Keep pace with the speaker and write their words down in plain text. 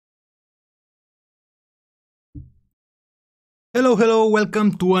Hello,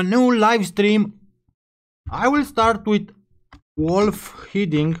 welcome to a new live stream. I will start with wolf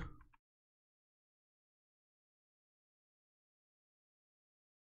hiding.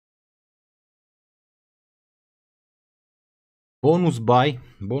 Bonus buy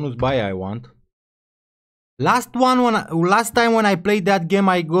I want. Last time when I played that game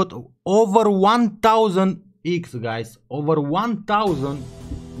I got over 1000 X, guys. Over 1000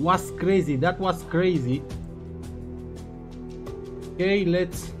 was crazy. That was crazy. Okay,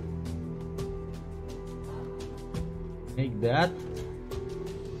 let's make that.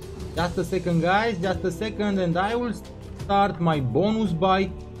 Just a second, guys, just a second, and I will start my bonus buy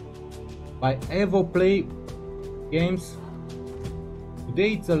by EVOPLAY games.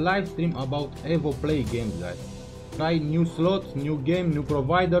 Today it's a live stream about EVOPLAY games, guys. Try new slots, new game, new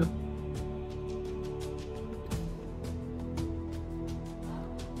provider.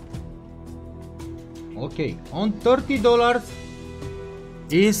 Okay, on $30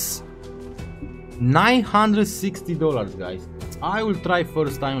 is $960, guys. I will try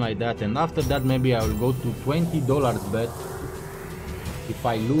first time like that, and after that maybe I will go to $20 bet if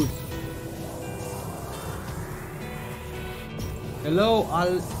I lose. Hello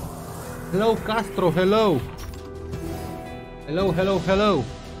Castro, hello.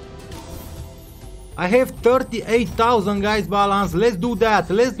 I have 38,000, guys, balance. Let's do that.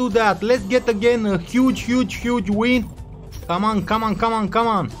 Let's get again a huge win. Come on. Come on.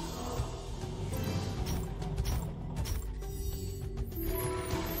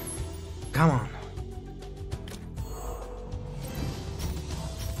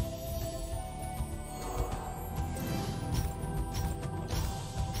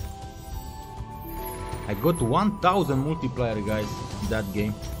 I got 1000 multiplier, guys, in that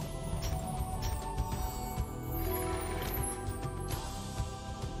game.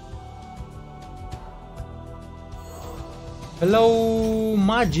 Hello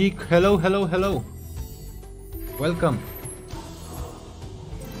Magic, hello. Welcome.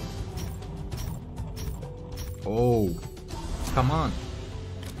 Oh, come on.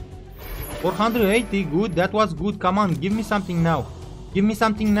 480, good, that was good. Come on, give me something now.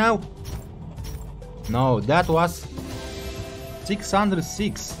 No, that was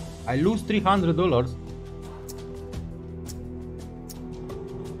 606. I lose $300.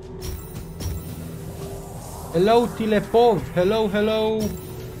 Hello Tilepov, hello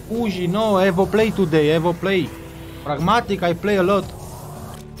Uji. No, EVOPLAY today, EVOPLAY. Pragmatic, I play a lot.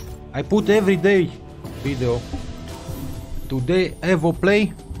 I put everyday video. Today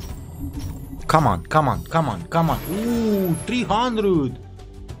EVOPLAY. Come on. Ooh, 300.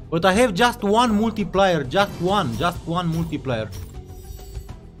 But I have just one multiplier, just one multiplier.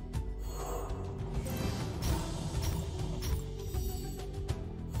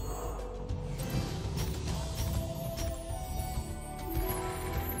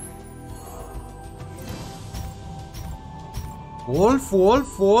 Wolf.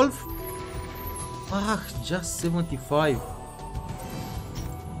 Ah, just 75.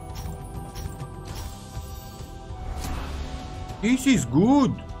 This is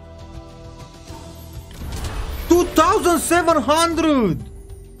good. 2,700.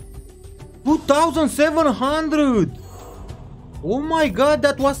 Oh my god,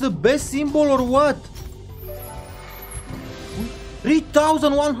 that was the best symbol or what?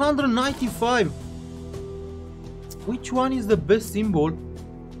 3,195. Which one is the best symbol?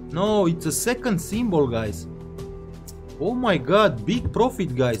 No, it's a second symbol, guys. Oh my god, big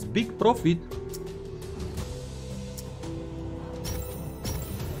profit, guys, big profit.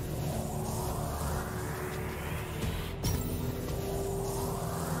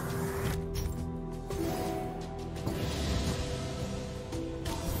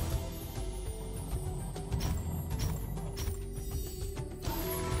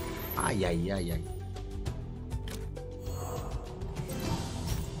 Ay.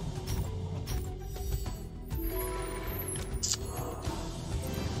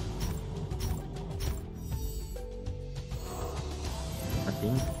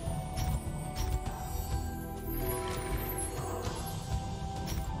 Nothing.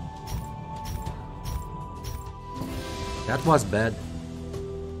 That was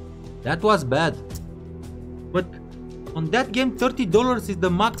bad. But on that game, $30 is the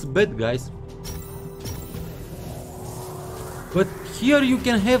max bet, guys. But here you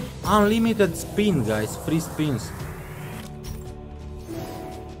can have unlimited spin, guys, free spins.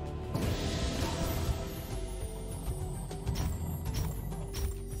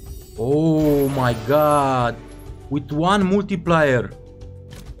 Oh my god, with one multiplier.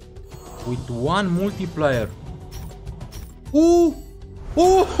 Ooh!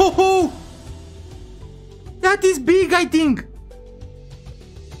 Oh! That is big, I think.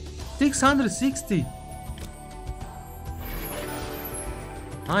 660.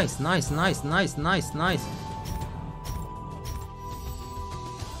 Nice, nice, nice, nice, nice, nice.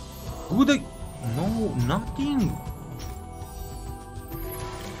 Good. No, nothing.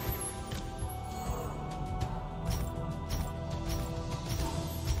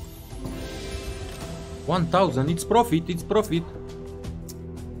 $1,000. It's profit. It's profit.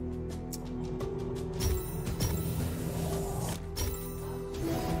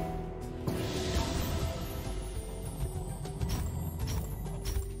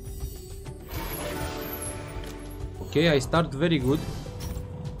 Okay, I start very good.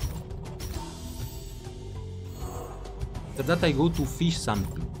 After that I go to fish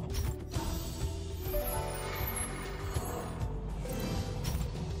something.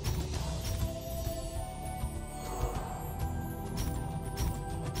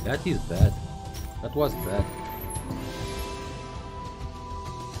 That is bad. That was bad.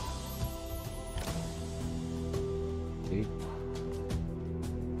 Okay.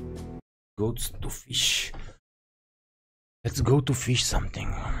 Goes to fish. Let's go to fish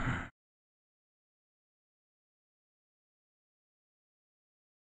something.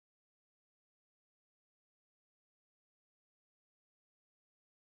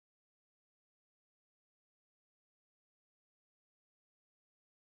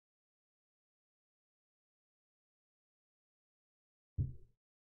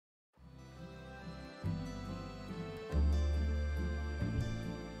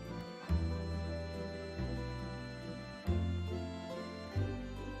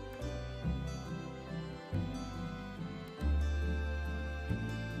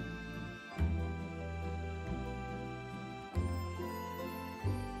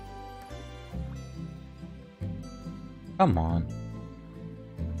 Come on.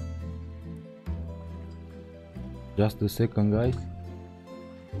 Just a second, guys.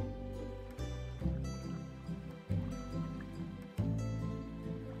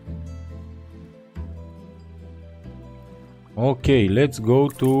 Okay, let's go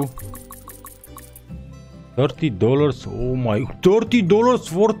to $30. Oh my, $30,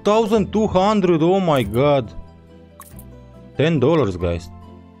 4,200. Oh my god. $10, guys.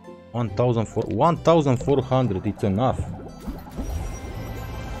 1,400. It's enough.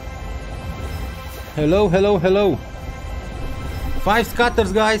 Hello, hello, hello. 5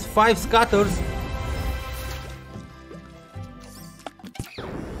 scatters, guys. 5 scatters.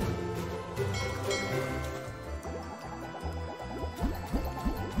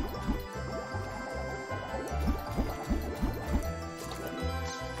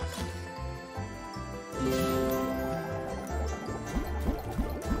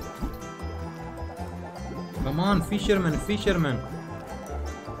 Come on, fisherman, fisherman.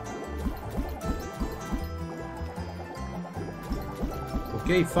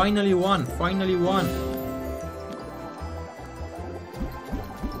 Okay, finally one, finally one.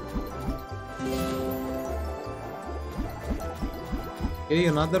 Okay,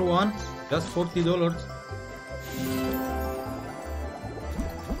 another one, just $40.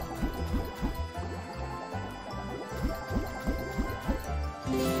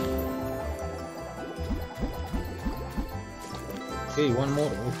 Okay, one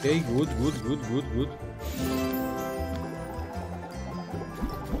more. Okay, good, good, good, good, good.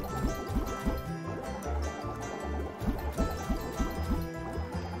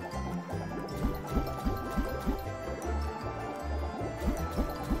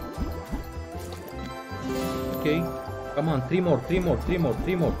 Okay, come on, 3 more, 3 more, 3 more,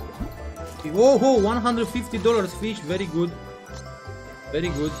 3 more. Oh, $150 fish, very good. Very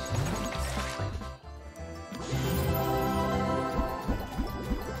good.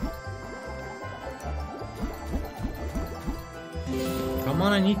 Come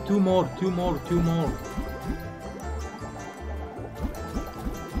on, I need 2 more, 2 more, 2 more.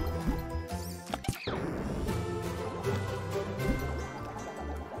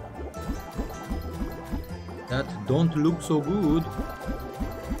 That don't look so good.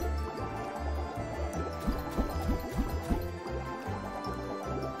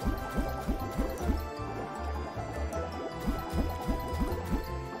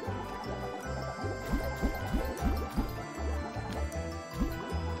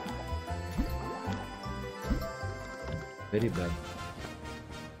 Very bad.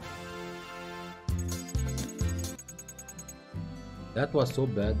 That was so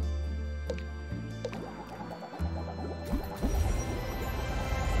bad.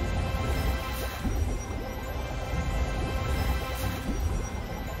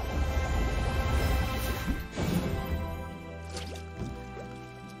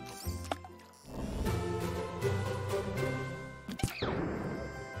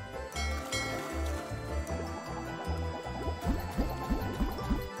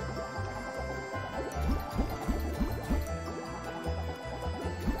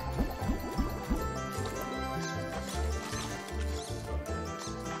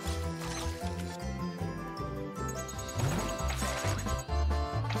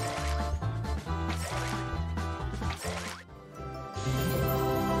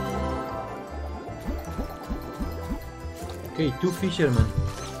 Okay, 2 fishermen.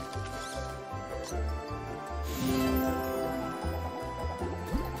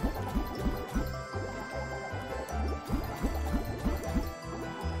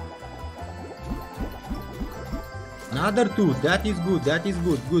 Another 2, that is good, that is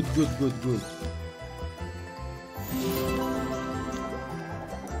good, good.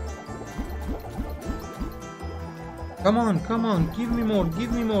 Come on, give me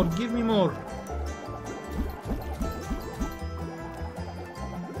more.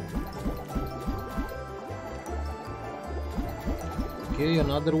 Okay,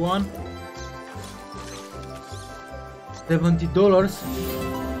 another one. $70.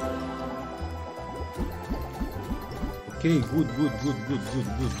 Okay, good.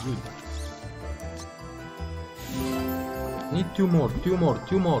 Need 2 more.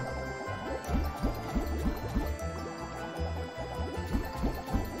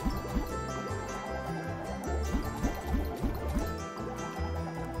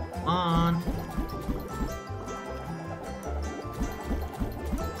 On.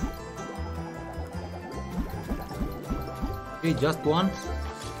 Okay, just one.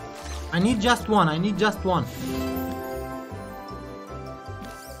 I need just one.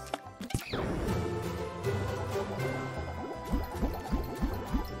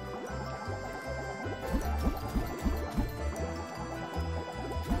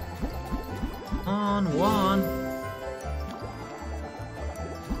 On one.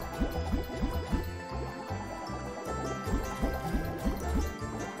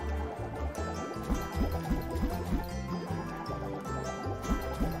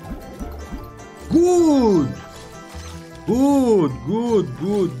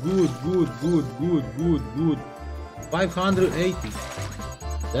 Good. 580.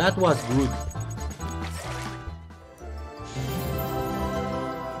 That was good.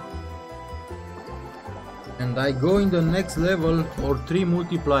 And I go in the next level or 3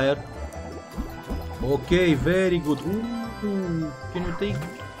 multiplier. Okay, very good. Ooh, can you take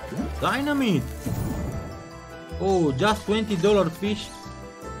dynamite? Oh, just $20 fish.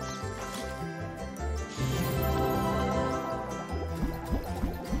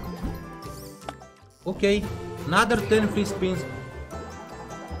 Okay, another 10 free spins.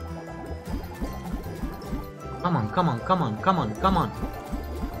 Come on.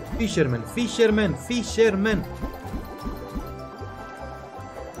 Fisherman.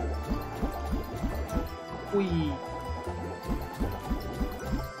 Ui.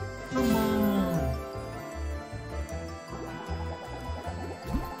 Come on.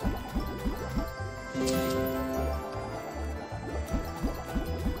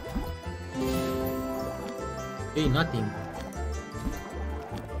 Okay, nothing.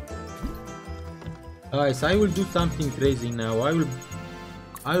 Guys, I will do something crazy now. I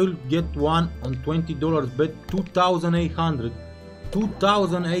will get one on $20 bet 2,800.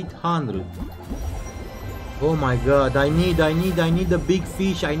 2,800. Oh my god, I need a big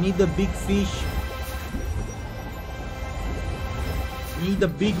fish. Need a big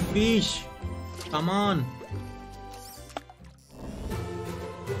fish. Come on.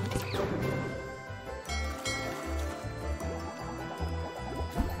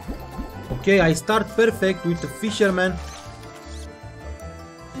 Okay, I start perfect with the fisherman.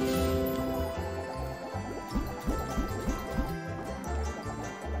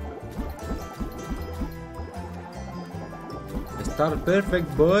 I start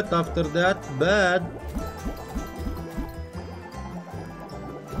perfect, but after that, bad.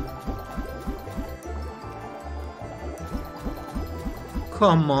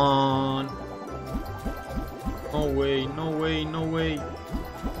 Come on. No way.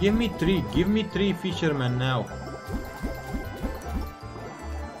 Give me 3 fishermen now.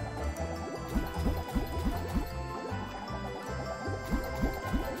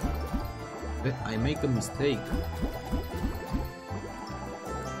 But I make a mistake.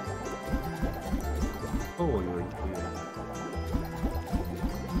 Oh,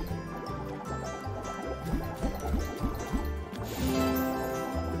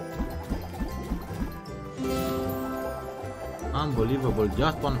 unbelievable,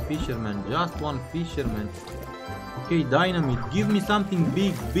 just one fisherman. Okay, dynamite, give me something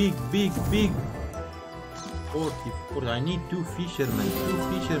big. 40, I need 2 fishermen,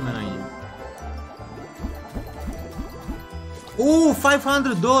 I need. Oh,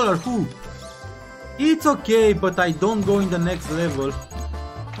 $500, who? It's okay, but I don't go in the next level.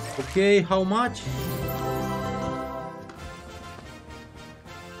 Okay, how much?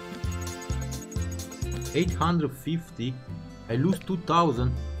 $850. I lose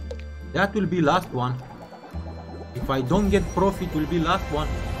 2,000. That will be last one. If I don't get profit, will be last one.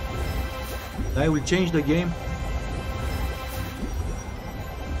 I will change the game.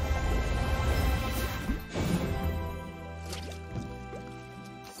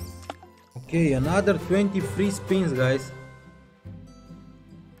 Okay, another 20 free spins, guys.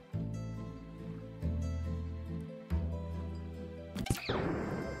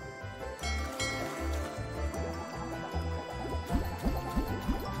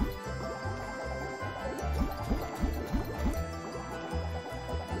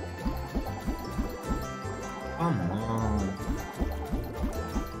 Come on.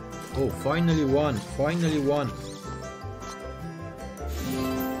 Oh, finally one. Finally one.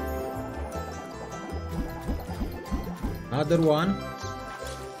 Another one.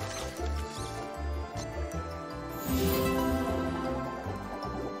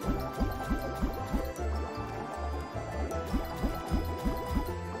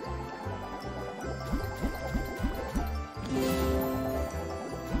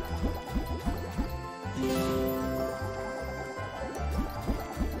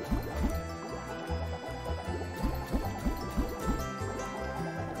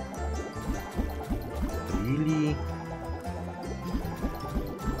 Really?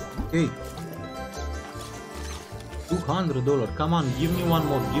 Hey, $200. Come on, give me one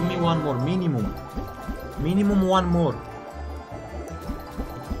more. Give me one more. Minimum one more.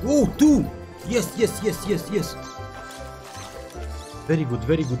 Oh, two. Yes, yes, yes, yes, yes. Very good,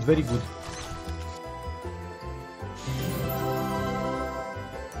 very good, very good.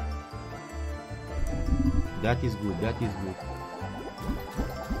 That is good, that is good.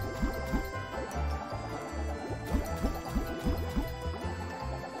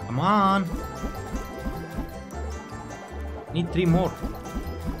 Come on. Need 3 more.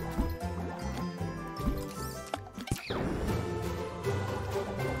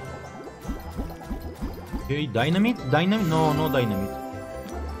 Okay, dynamite? Dynamite? No, no dynamite.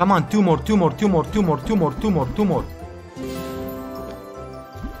 Come on, 2 more, 2 more, 2 more, 2 more, 2 more, 2 more, 2 more.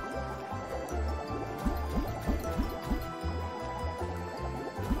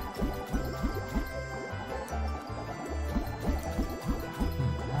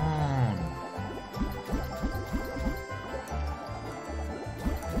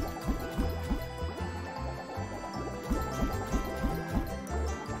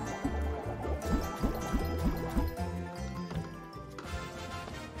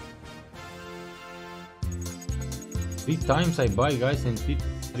 Three times I buy, guys, and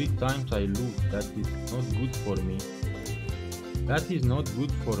three times I lose. That is not good for me. That is not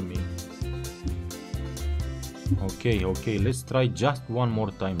good for me. Okay, okay, let's try just one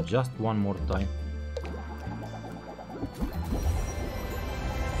more time. Just one more time.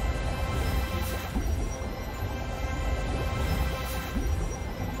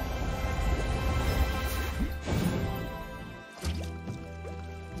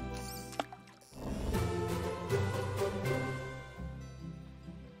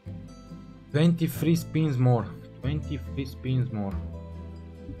 $20 free spins more. 20 free spins more.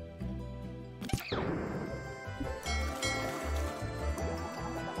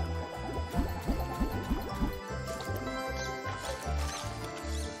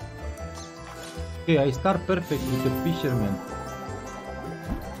 Okay, I start perfect with the fisherman.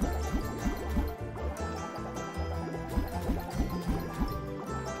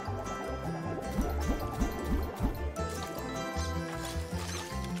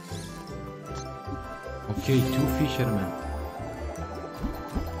 Okay, 2 fishermen.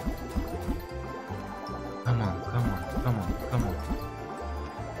 Come on, come on, come on, come on.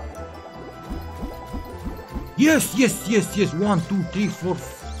 Yes, yes, yes, yes. 1, 2, 3, 4,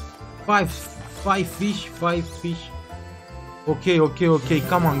 5 fish, 5 fish. Okay, okay, okay.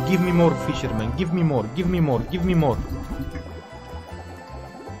 Come on, give me more fishermen. Give me more, give me more, give me more.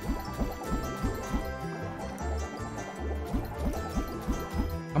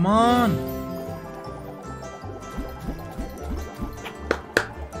 Come on.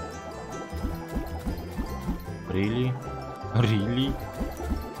 Really? Really?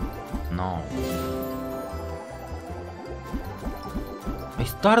 No. I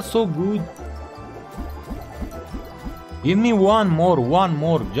start so good. Give me one more,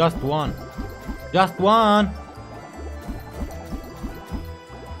 just one. Just one.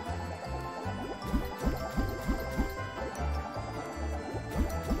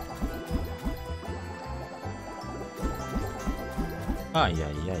 Ay,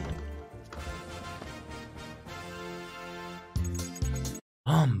 ay, ay.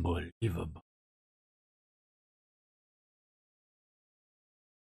 Unbelievable.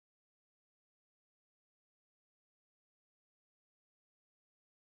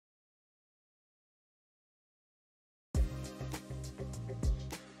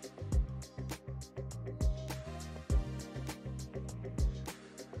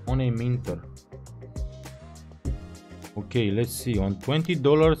 On a minter. Okay, let's see. On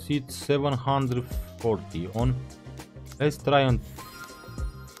 $20 it's 740. On, let's try on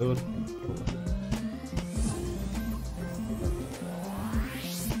 30.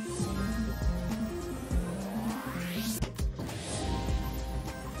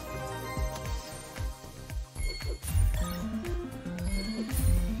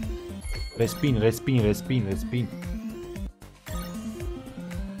 Respin, respin, respin, respin.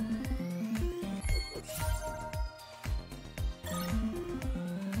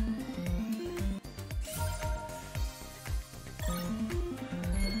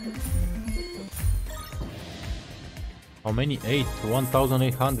 How many? 8.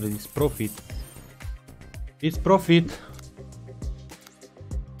 1,800 is profit. It's profit.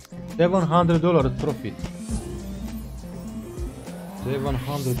 $700 profit.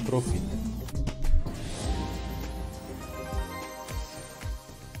 700 profit.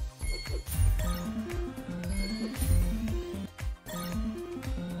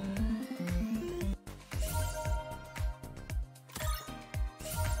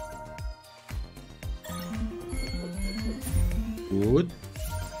 Good.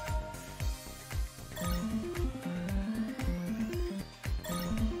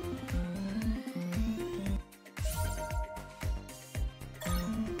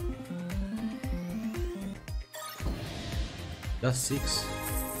 That's 6.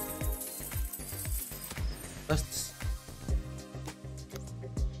 That's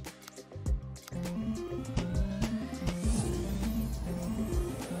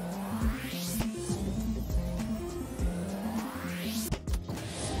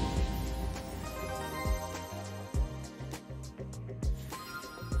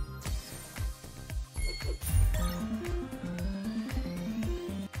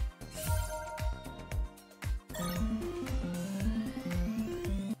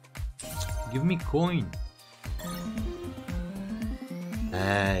give me coin.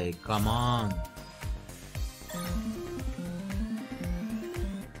 Hey, come on.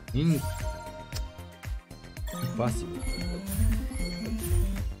 Impossible.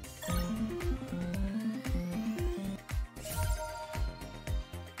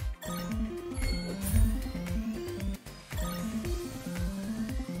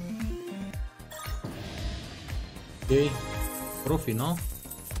 Okay, profit, no?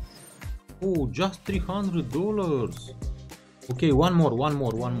 Oh, just $300. Okay, one more.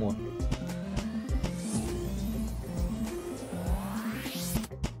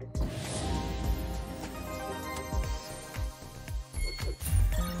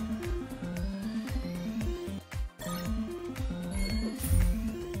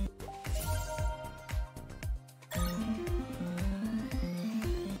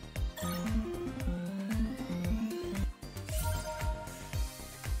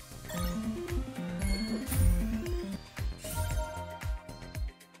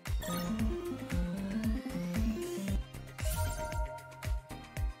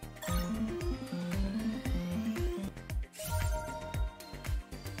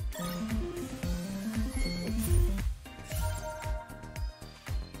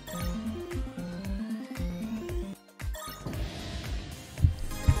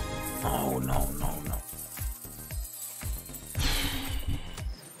 Oh, no.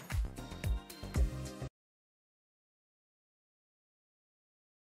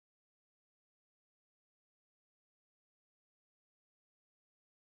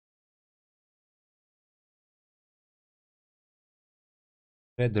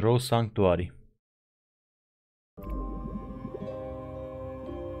 Red Rose Sanctuary.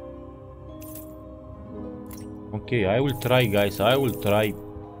 Okay, I will try, guys. I will try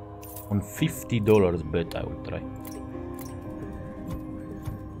on $50 bet. I will try.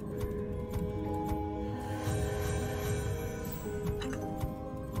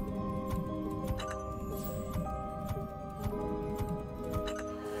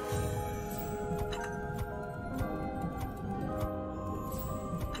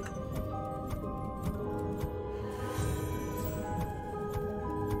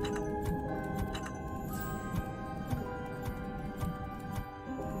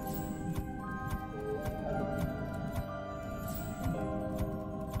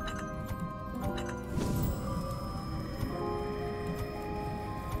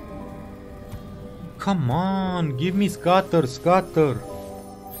 Come on, give me scatter.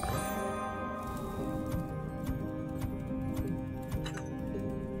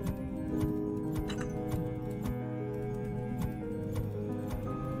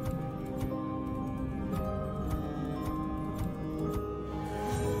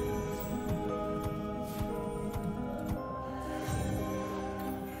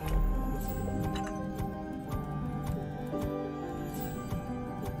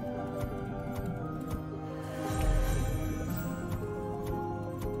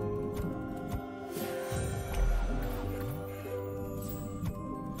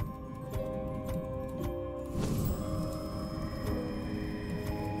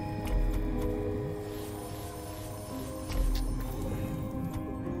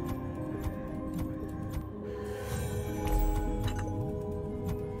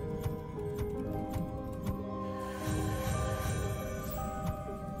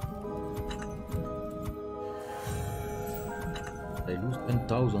 I lose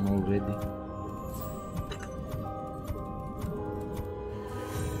 10,000 already.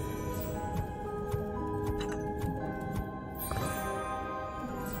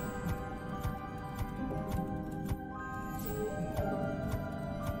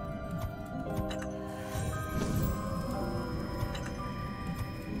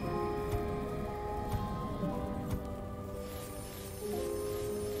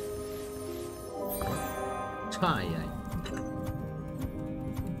 I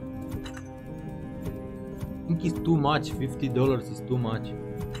think it's too much. $50 is too much.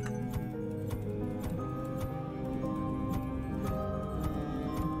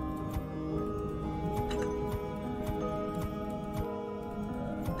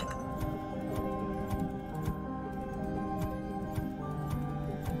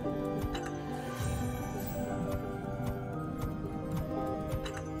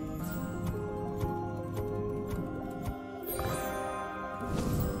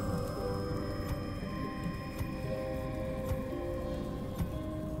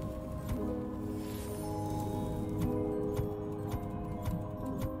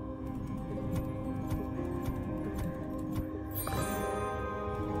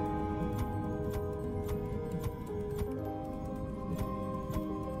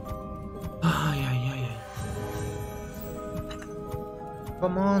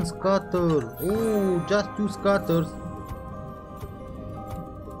 Come on, scatter! Oh, just 2 scatters.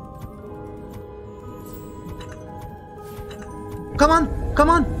 Come on! Come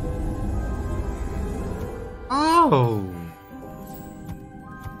on! Oh!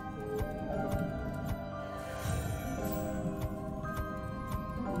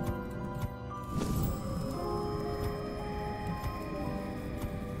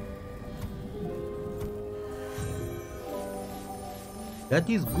 That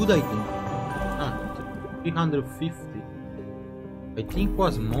is good, I think. 350. I think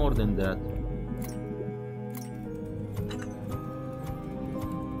was more than that.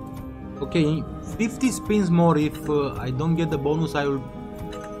 Okay, 50 spins more. If I don't get the bonus, I will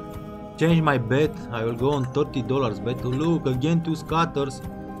change my bet. I will go on $30 bet. Look, again 2 scatters.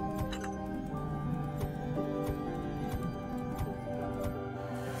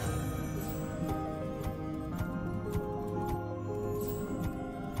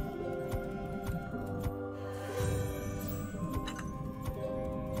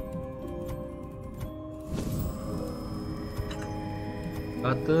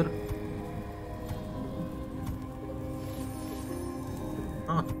 Scatter.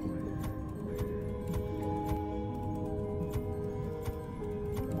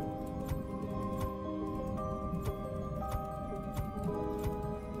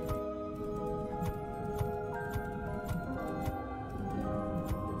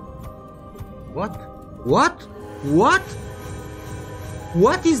 What? What? What?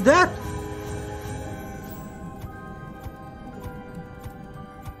 What is that?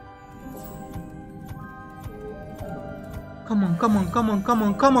 Come on, come on, come on, come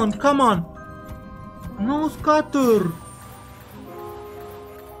on, come on, come on! No scatter!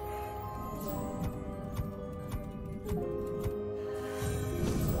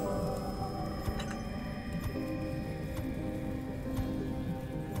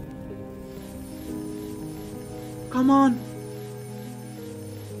 Come on!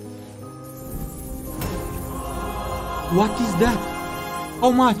 What is that?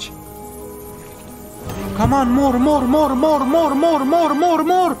 How much? Come on, more!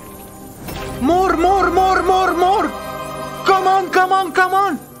 Come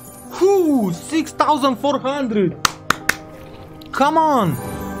on! Whoo, 6,400! Come on!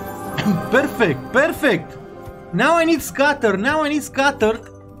 Perfect! Now I need scatter,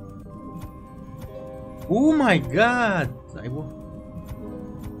 Oh my god!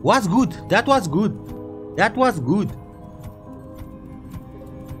 Was good, that was good.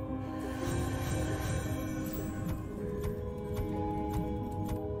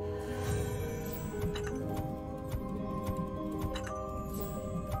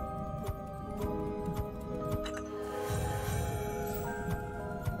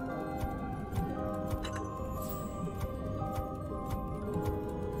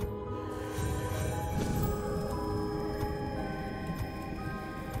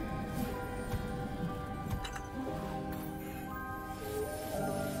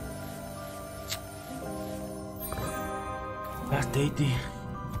 Last 80.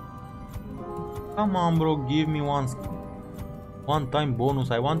 Come on, bro, give me one time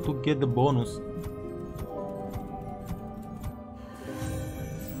bonus. I want to get the bonus.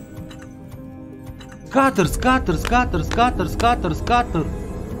 Scatter.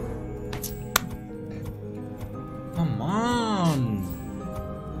 Come on.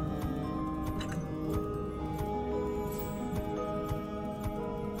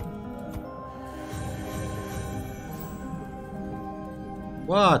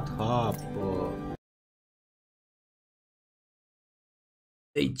 What happened?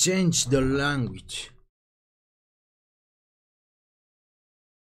 They changed the language.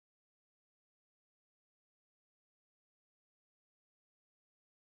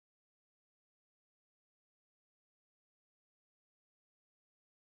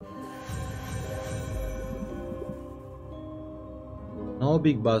 No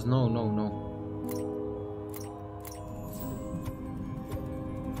big boss, no.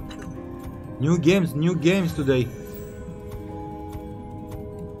 New games today.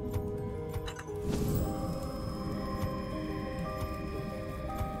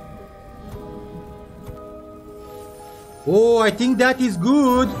 Oh, I think that is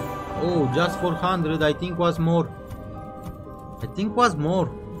good. Oh, just 400, I think was more.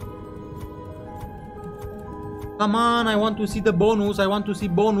 Come on, I want to see the bonus. I want to see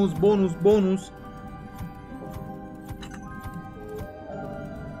bonus.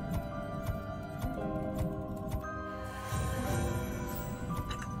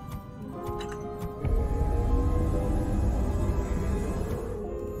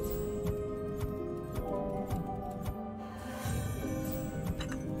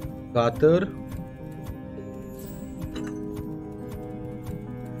 Cutter.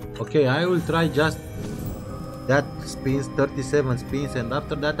 Okay, I will try just that spins, 37 spins, and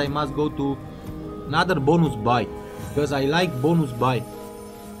after that I must go to another bonus buy because I like bonus buy.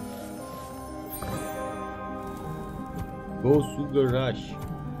 Go Sugar Rush.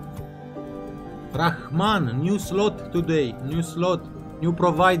 Rahman, new slot today, new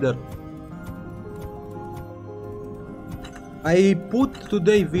provider. I put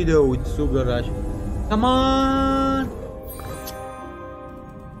today video with Sugar Rush. Come on!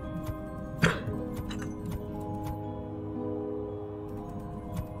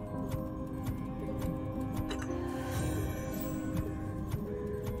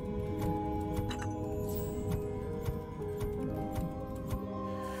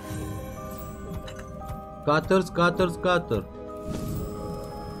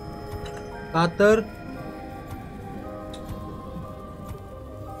 Cutter.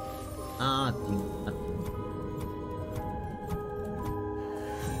 Nothing.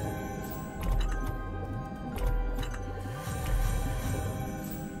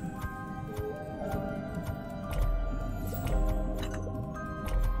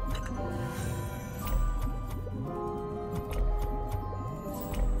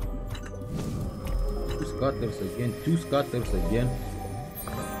 Two scatters again.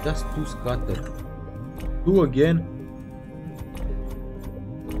 Just two scatters. Two again.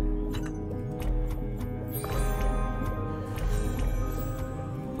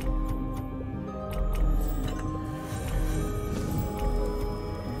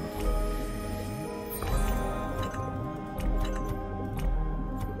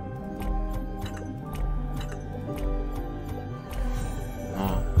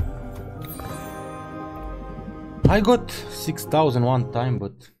 I got 6,000 one time,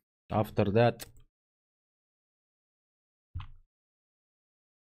 but after that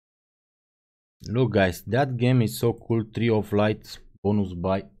look guys, that game is so cool. 3 of lights bonus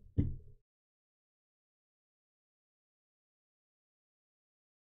buy.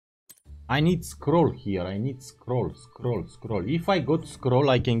 I need scroll here. I need scroll. If I got scroll,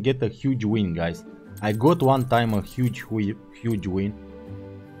 I can get a huge win, guys. I got one time a huge win.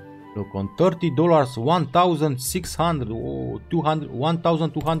 Look, on $30, 1,600, oh, 200,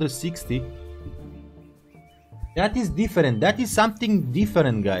 1,260. That is different. That is something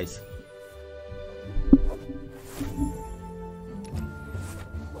different, guys.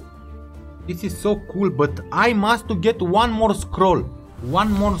 This is so cool, but I must to get one more scroll.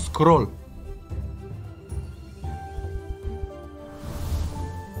 Scroll.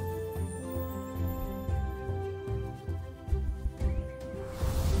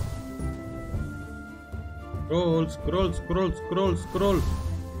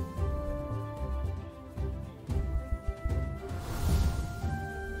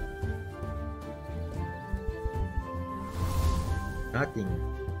 Nothing.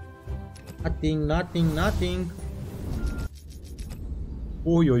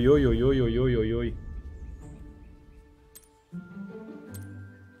 Oi.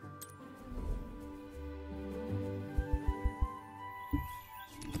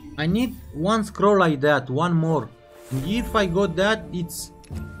 I need one scroll like that, one more. If I got that, it's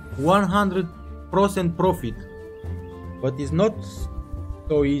 100% profit. But it's not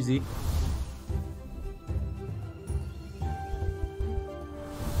so easy.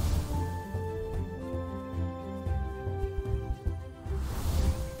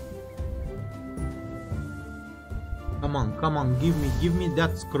 Come on, come on, give me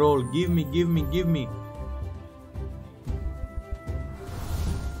that scroll. Give me.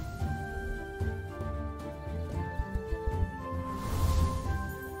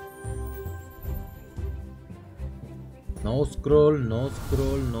 No scroll, no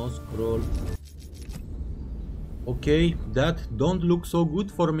scroll, no scroll. Okay, that don't look so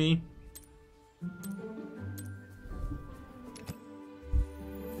good for me.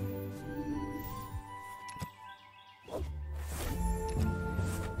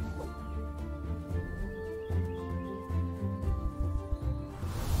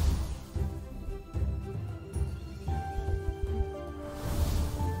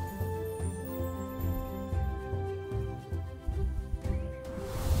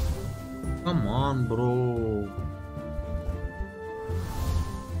 Come on, bro.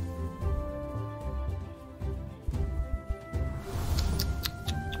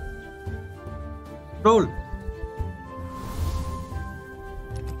 Roll.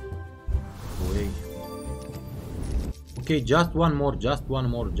 Wait. Okay, just one more.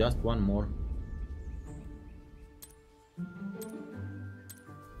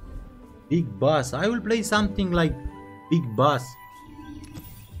 Big Boss. I will play something like Big Boss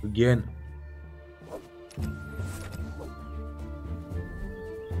again.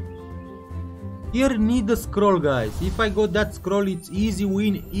 Here need the scroll, guys. If I got that scroll, it's easy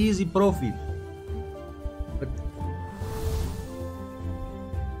win, easy profit. But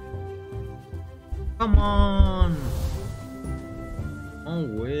come on. No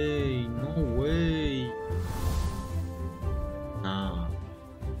way, no way. Nah.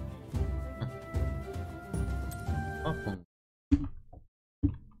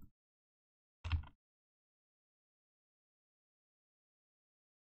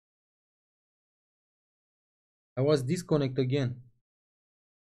 I was disconnected again.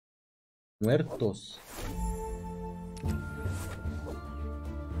 Muertos.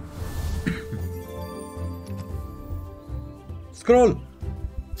 Scroll.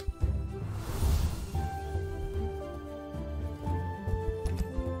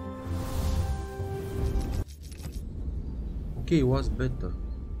 Okay, it was better.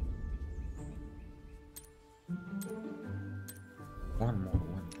 One more.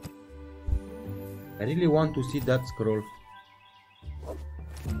 I really want to see that scroll.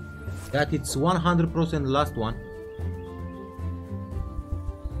 That it's 100% last one.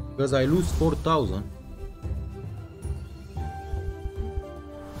 Because I lose 4,000.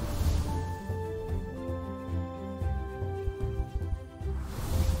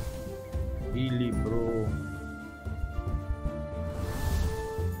 Really, bro.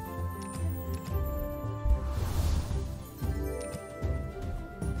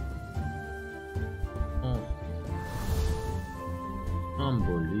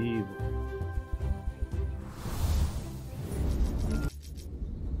 Unbelievable.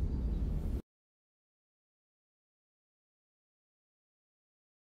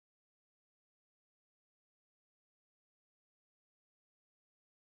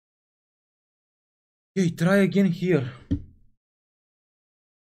 Okay, try again here.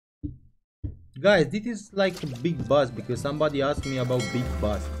 Guys, this is like a big buzz because somebody asked me about big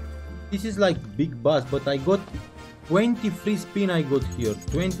buzz. This is like big buzz, but I got 20 free spin I got here.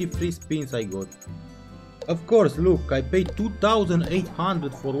 20 free spins I got. Of course, look, I paid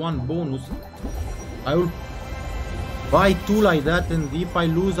 2,800 for one bonus. I will buy two like that, and if I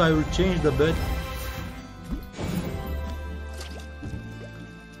lose I will change the bet.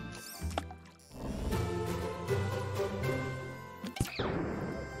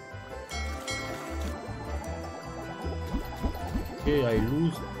 Okay, I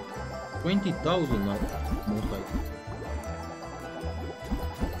lose 20,000 now, most likely.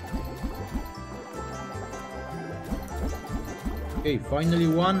 Okay, finally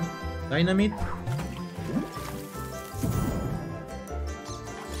one dynamite.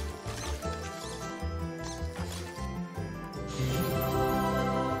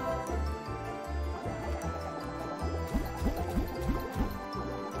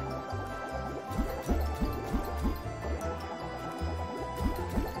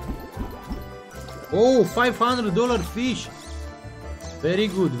 Oh, $500 fish. Very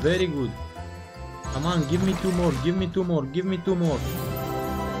good, very good. Come on, give me two more, give me two more, give me two more.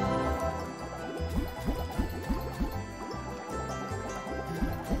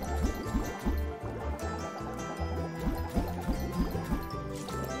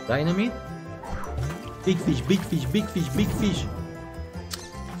 Dynamite. Big fish, big fish, big fish, big fish.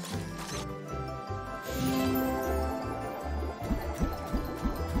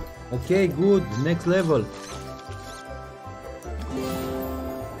 Okay, good, next level.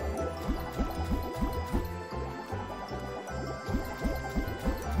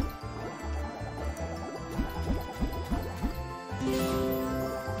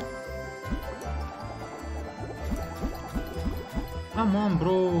 Come on,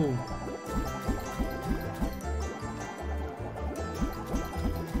 bro.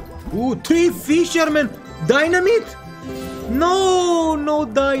 Ooh, 3 fishermen. Dynamite? No, no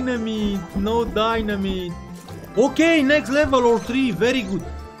dynamite. No dynamite. Okay, next level or 3. Very good.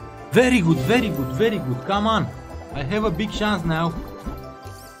 Very good, very good, very good. Come on. I have a big chance now.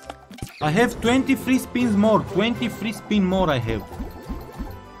 I have 20 free spins more. 20 free spin more I have.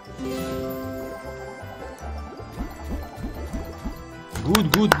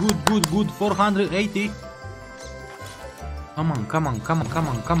 Good, good, good, good, good. 480. Come on, come on, come on, come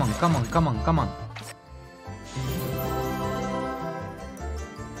on, come on, come on, come on, come on.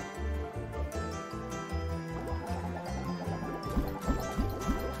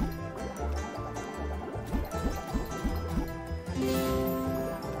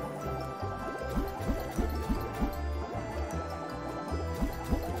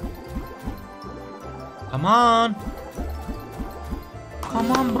 Come on.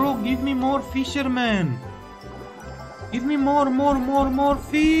 Come on, bro. Give me more fishermen. Give me more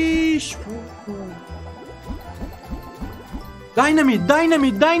fish. Dynamite,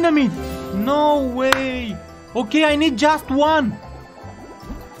 dynamite, dynamite. No way. Okay, I need just one.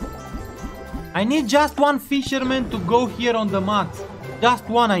 I need just one fisherman to go here on the max. Just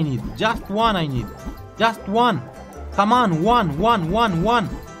one I need. Just one I need. Just one. Come on, one.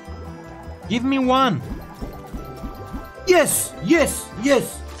 Give me one. Yes, yes,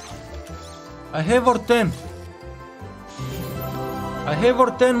 yes. I have our 10. I have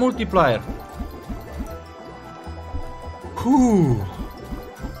our 10 multiplier. Whew.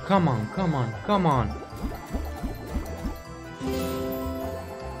 Come on, come on, come on.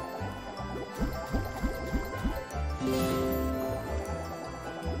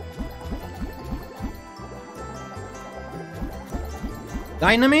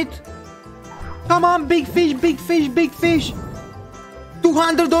 Dynamite? Come on, big fish, big fish, big fish.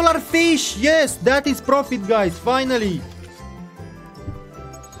 $200 fish. Yes, that is profit, guys. Finally.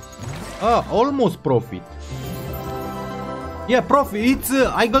 Ah, almost profit. Yeah, profit. It's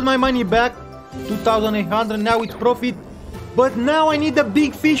I got my money back. 2,800. Now it's profit. But now I need a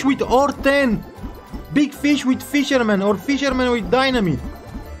big fish with or 10. Big fish with fisherman or fisherman with dynamite.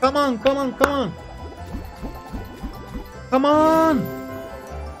 Come on, come on, come on. Come on.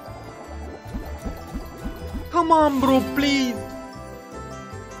 Come on, bro, please.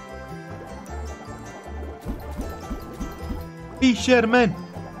 Fisherman.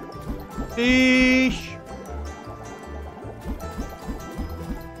 Fish.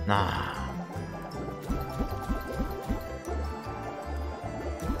 Nah.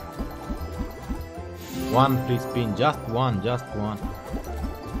 One free spin, just one, just one.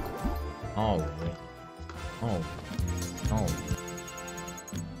 Oh, oh, oh.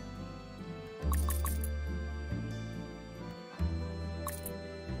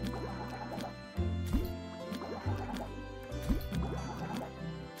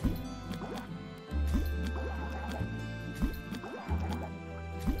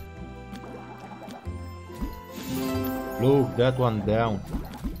 Look, that one down.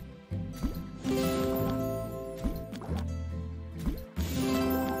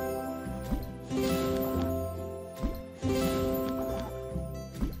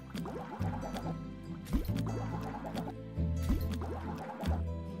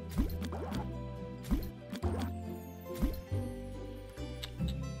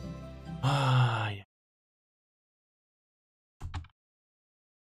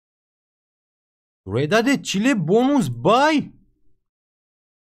 Rueda de Chile bonus buy?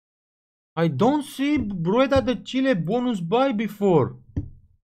 I don't see Rueda de Chile bonus buy before.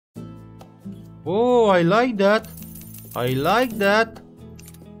 Oh, I like that. I like that.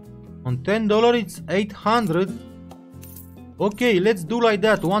 On $10 it's 800. Okay, let's do like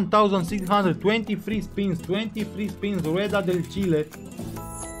that. 1,620 free spins. 20 free spins. Rueda del Chile.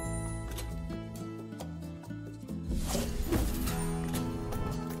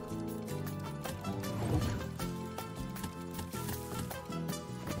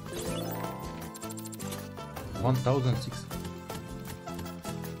 $1,600.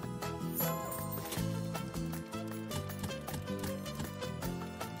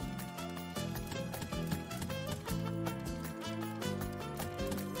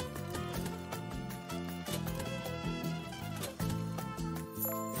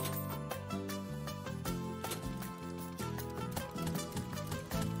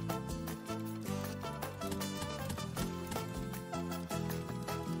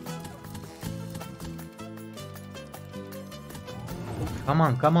 Come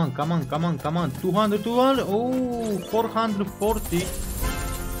on, come on, come on, come on, come on. 200, 200. Oh, 440.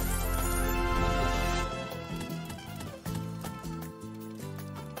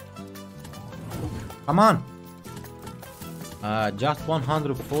 Come on. Just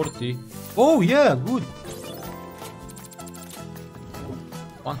 140. Oh yeah, good.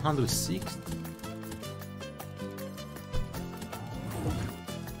 160.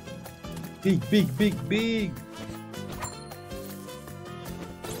 Big, big, big, big.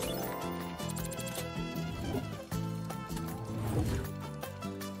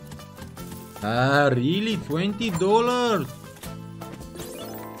 Really? $20?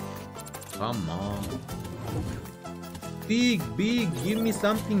 Come on. Big, big. Give me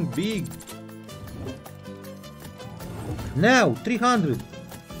something big. Now, 300.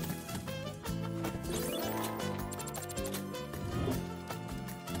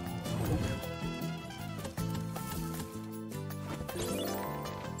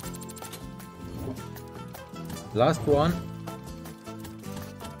 Last one.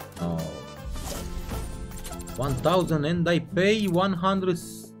 Oh. 1,000 and I pay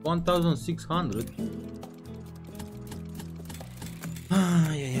 1,600.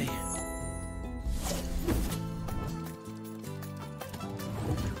 Ay, ay, ay.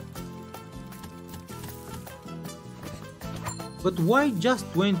 But why just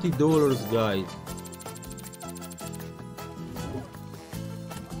 $20, guys?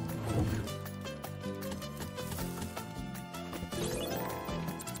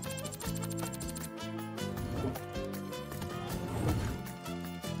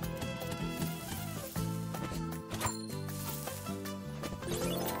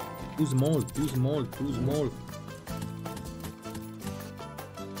 Too small, too small, too small.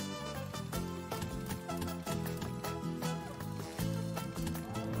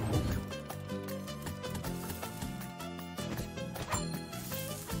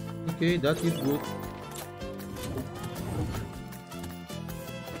 Okay, that is good.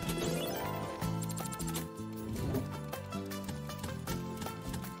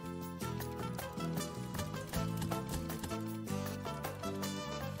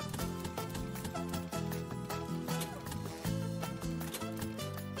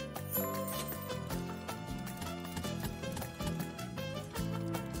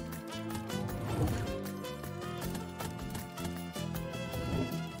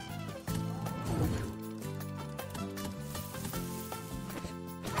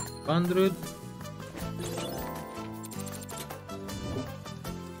 $100.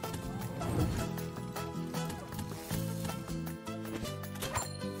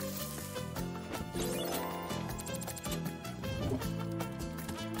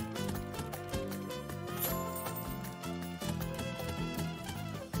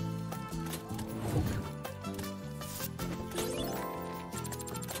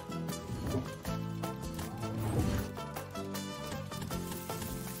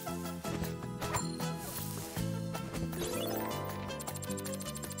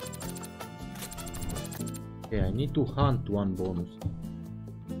 Okay, I need to hunt one bonus.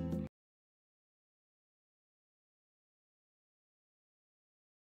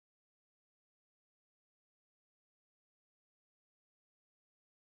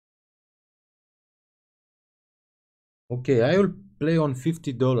 Okay, I will play on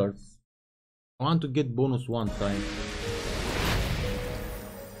 $50. I want to get bonus one time.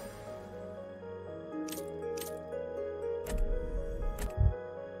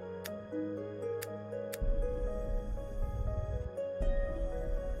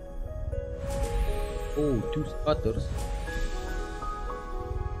 Oh, 2 sputters.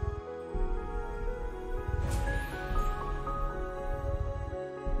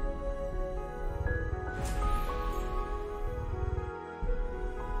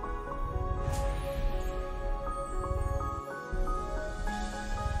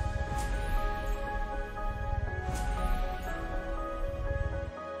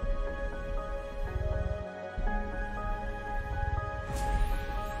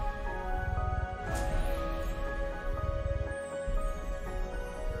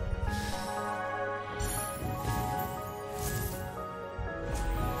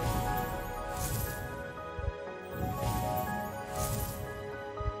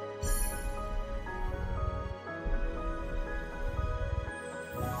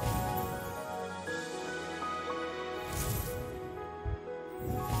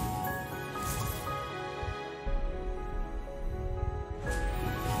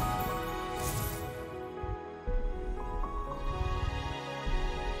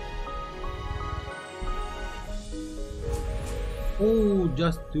 Oh,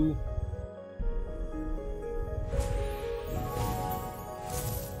 just 2.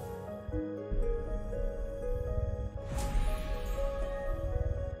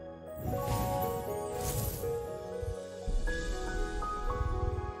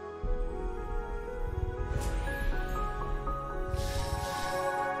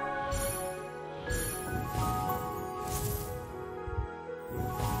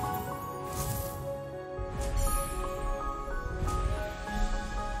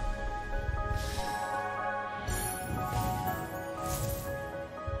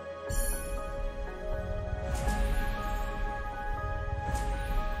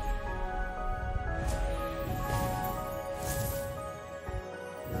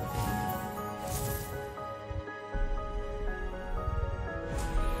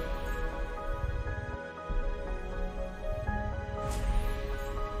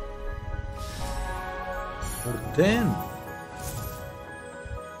 Or 10.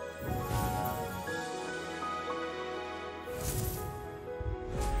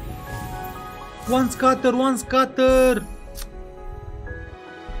 One scatter, one scatter.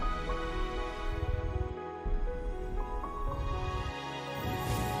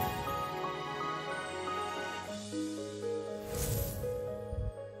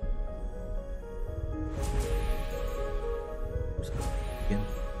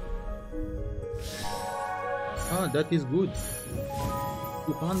 Ah, that is good.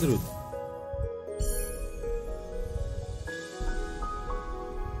 200.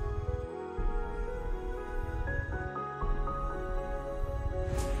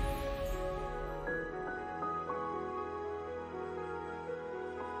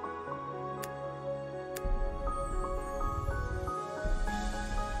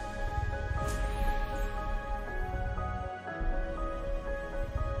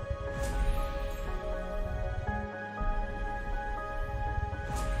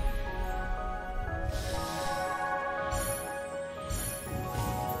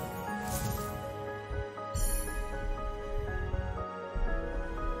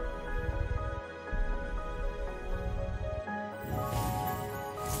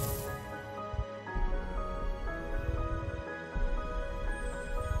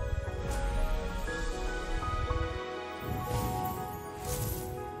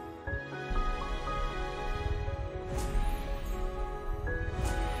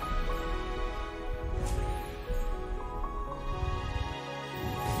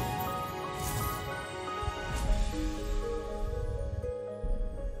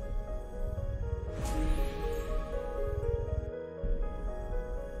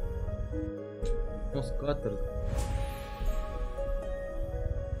 No scatter.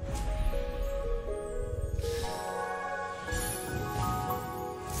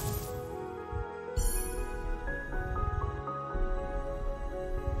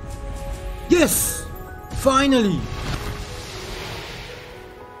 Yes! Finally!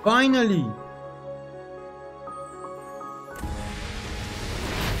 Finally!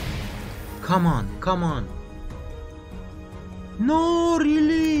 Come on, come on! No,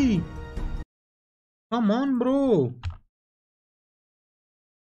 really? Come on, bro!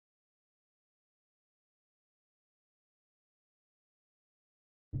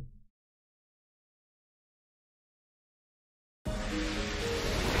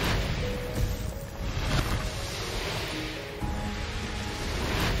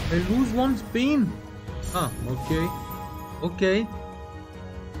 I lose one spin. Ah, okay. Okay.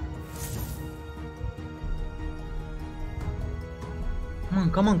 Come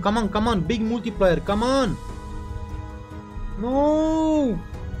on, come on, come on, come on. Big multiplier, come on. No.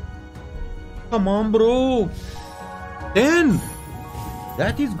 Come on, bro. 10.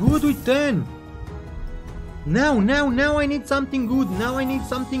 That is good with 10. Now I need something good. Now I need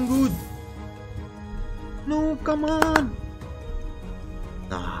something good. No, come on.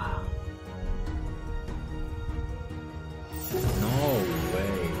 Nah. No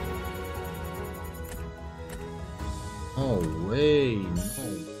way. No way. No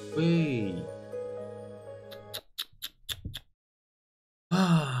way.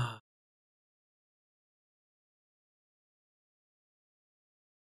 Ah.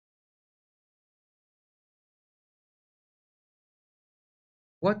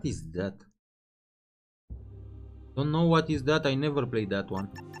 What is that? Don't know what is that. I never played that one.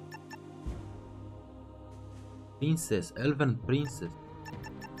 Princess, Elven Princess.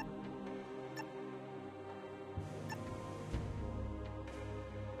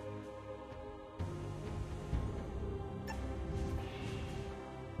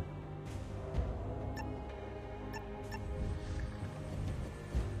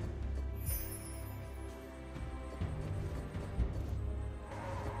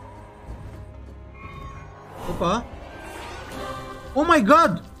 Opa. Oh my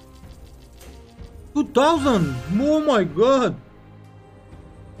god! 2000! Oh my god!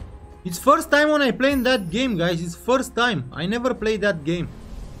 It's first time when I play in that game, guys. It's first time. I never played that game.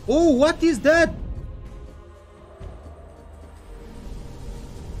 Oh, what is that?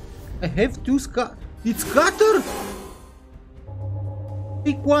 I have two It's scatter!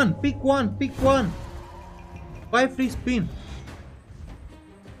 Pick one, pick one, pick one. 5 free spin.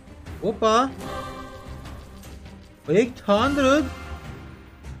 Opa. 800.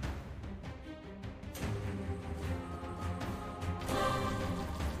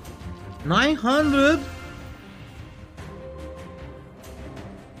 $900.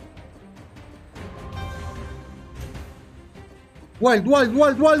 Wild.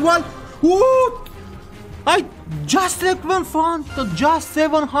 What? I just like one front, just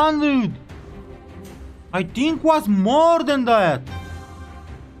 700. I think was more than that.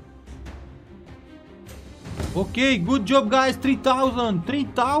 Okay, good job guys, 3000,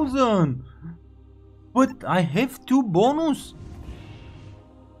 3000. But I have 2 bonus.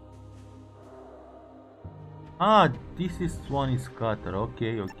 Ah, this is one is scatter.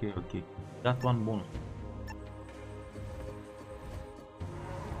 Okay, okay, okay. That one bonus.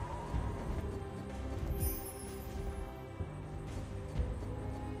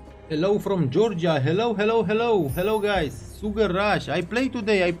 Hello from Georgia. Hello, hello, hello. Hello guys. Sugar Rush. I play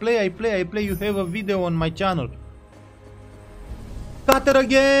today. I play. You have a video on my channel. Scatter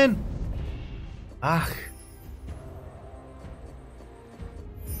again. Ah.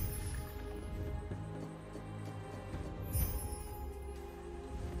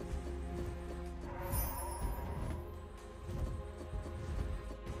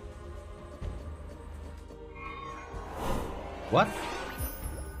 What?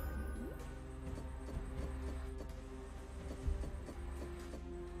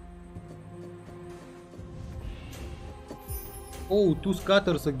 Oh, 2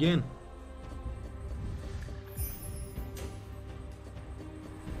 scatters again.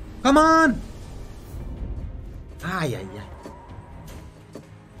 Come on! Ay, ay, ay.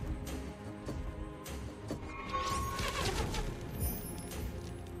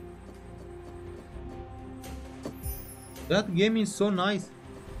 That game is so nice.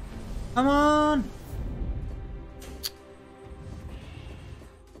 Come on!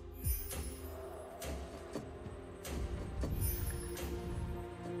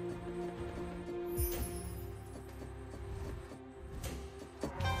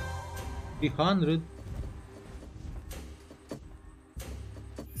 $300.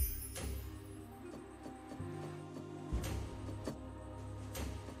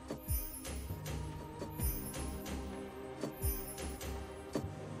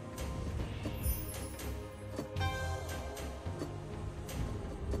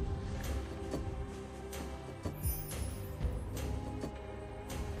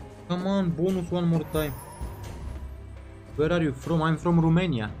 Come on, bonus one more time. Where are you from? I'm from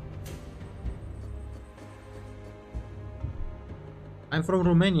Romania. I'm from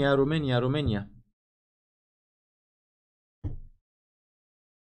Romania, Romania.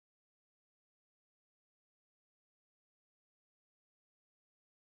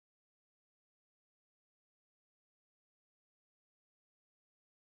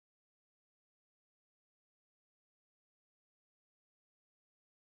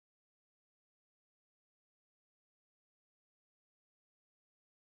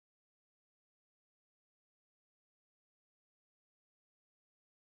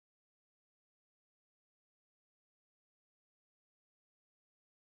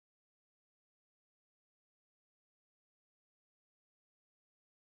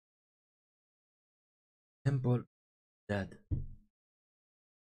 Temple dead.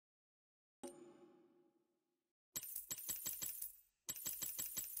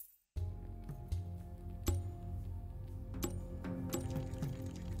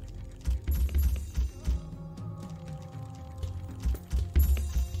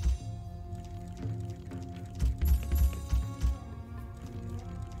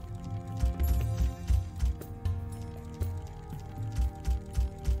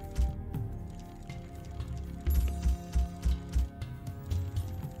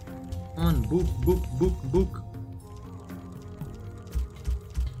 On, book.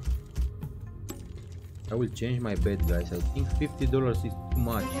 I will change my bet, guys. I think $50 is too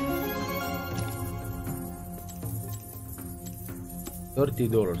much.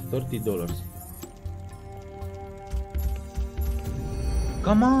 $30.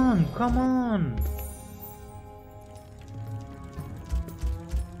 Come on.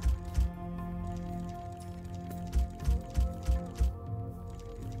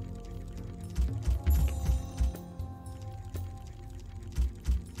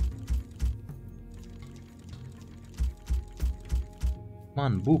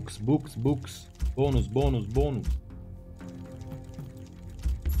 Man, books. Bonus.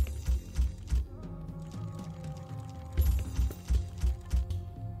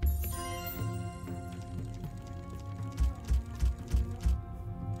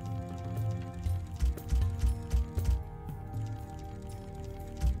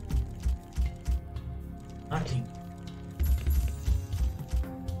 Nothing.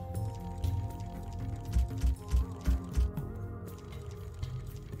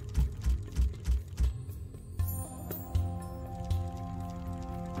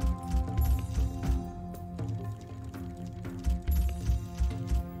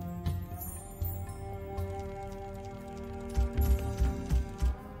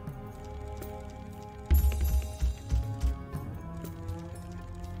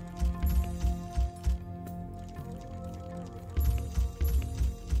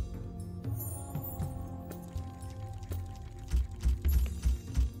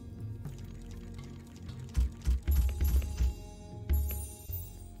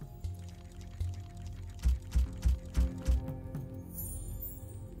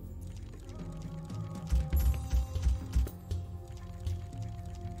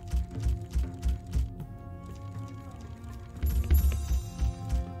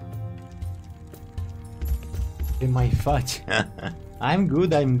 Ce mai faci? I'm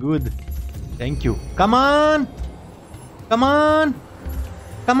good, I'm good. Thank you. Come on! Come on!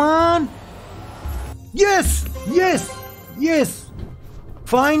 Come on! Yes! Yes! Yes!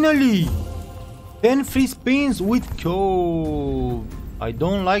 Finally! 10 free spins with code. I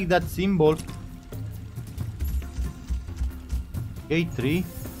don't like that symbol. Okay, 3.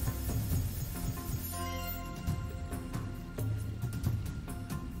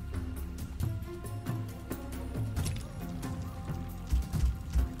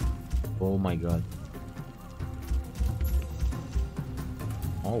 Oh my god.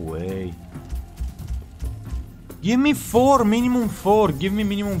 No way. Give me 4, minimum 4. Give me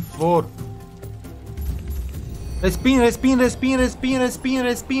minimum 4. Respin, respin, respin, respin, respin,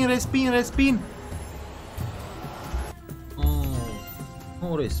 respin, respin, respin. Oh,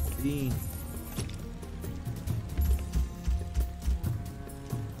 no respin.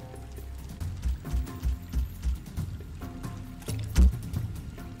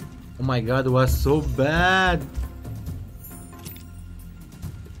 Oh my god, it was so bad.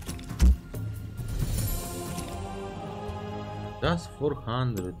 Just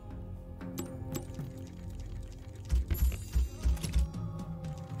 400.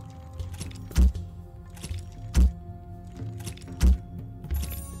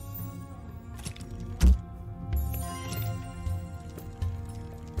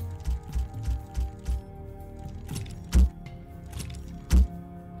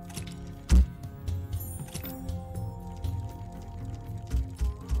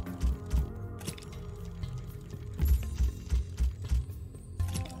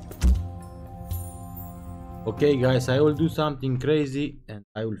 Okay guys, I will do something crazy and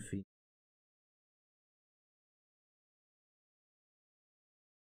I will finish.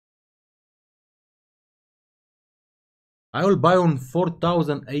 I will buy on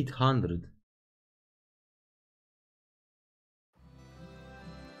 4,800.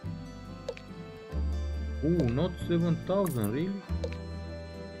 Oh, not 7,000, really?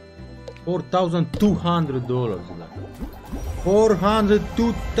 $4,200.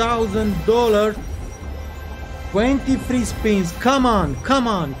 $402,000. 20 free spins. Come on, come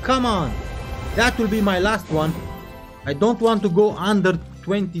on, come on. That will be my last one. I don't want to go under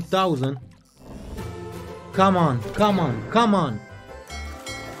 20,000. Come on, come on, come on.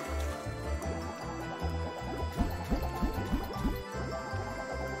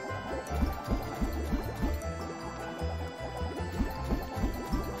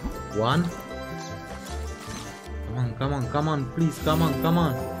 One. Come on, come on, come on, please, come on, come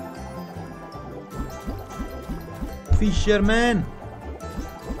on. Fisherman.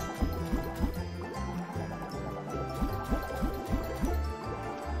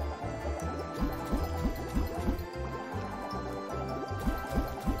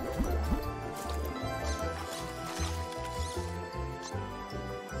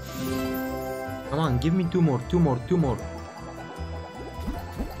 Come on, give me two more, two more, two more.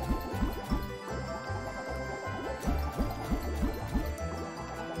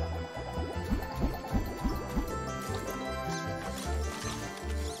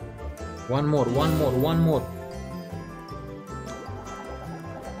 One more, one more, one more.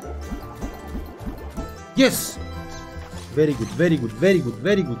 Yes! Very good, very good, very good,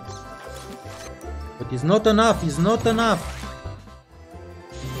 very good. But it's not enough, it's not enough.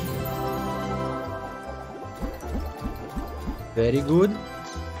 Very good.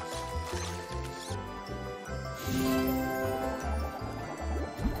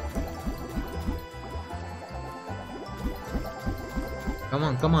 Come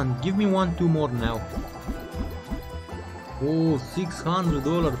on, come on, give me one, two more now. Oh,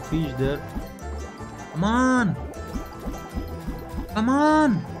 $600 fish there. Come on! Come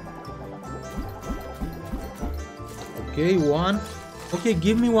on! Okay, one. Okay,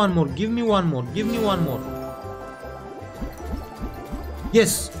 give me one more, give me one more, give me one more.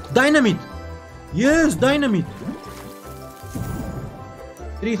 Yes! Dynamite! Yes, dynamite!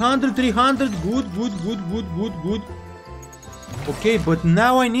 300, 300, good, good, good, good, good, good. Okay, but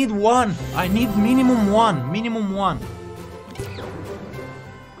now I need one. I need minimum one, minimum one.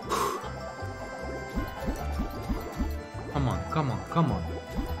 Come on, come on, come on.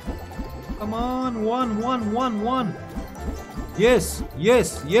 Come on, one. Yes,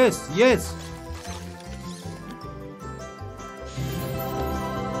 yes, yes, yes.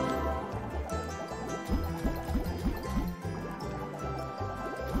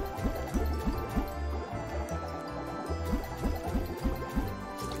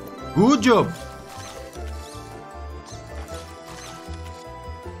 Good job.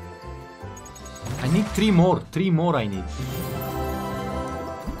 I need three more I need.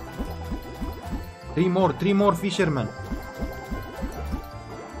 Three more fishermen.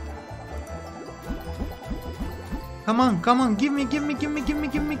 Come on, give me.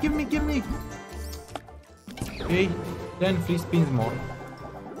 Okay, 10 free spins more.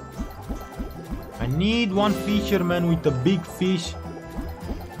 I need one fisherman with a big fish.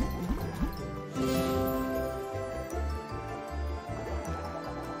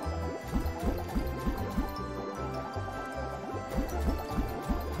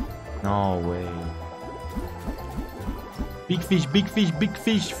 No way. Big fish,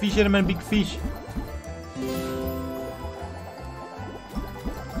 fisherman, big fish.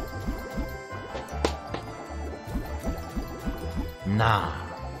 Nah.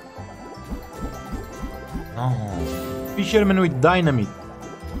 No. Fisherman with dynamite.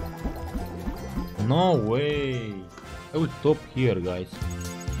 No way. I will stop here, guys.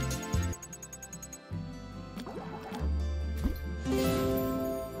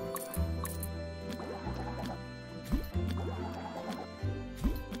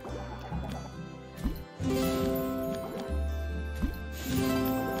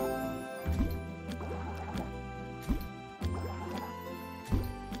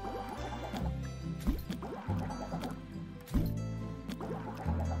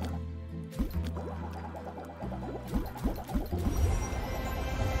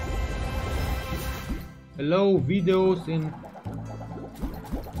 Hello, videos in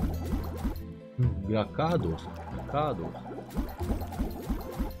Gracados.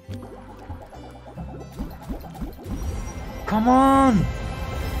 Come on!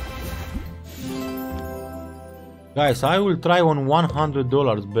 Guys, I will try on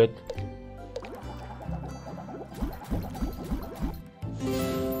 $100 bet.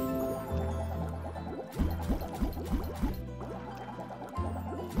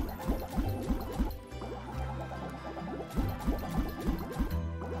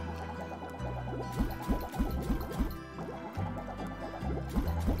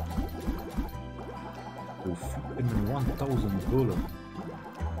 $1,000.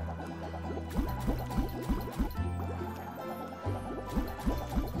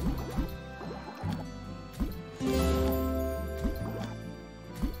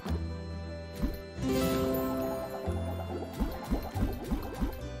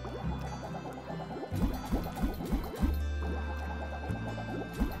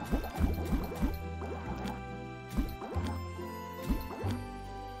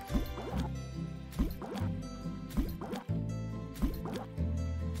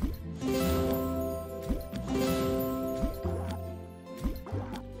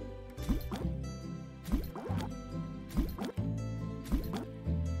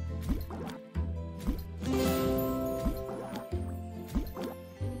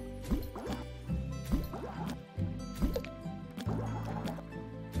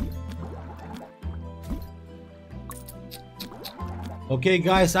 Okay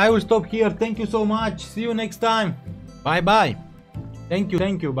guys, I will stop here. Thank you so much. See you next time. Bye bye. Thank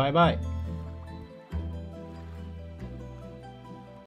you. Bye bye.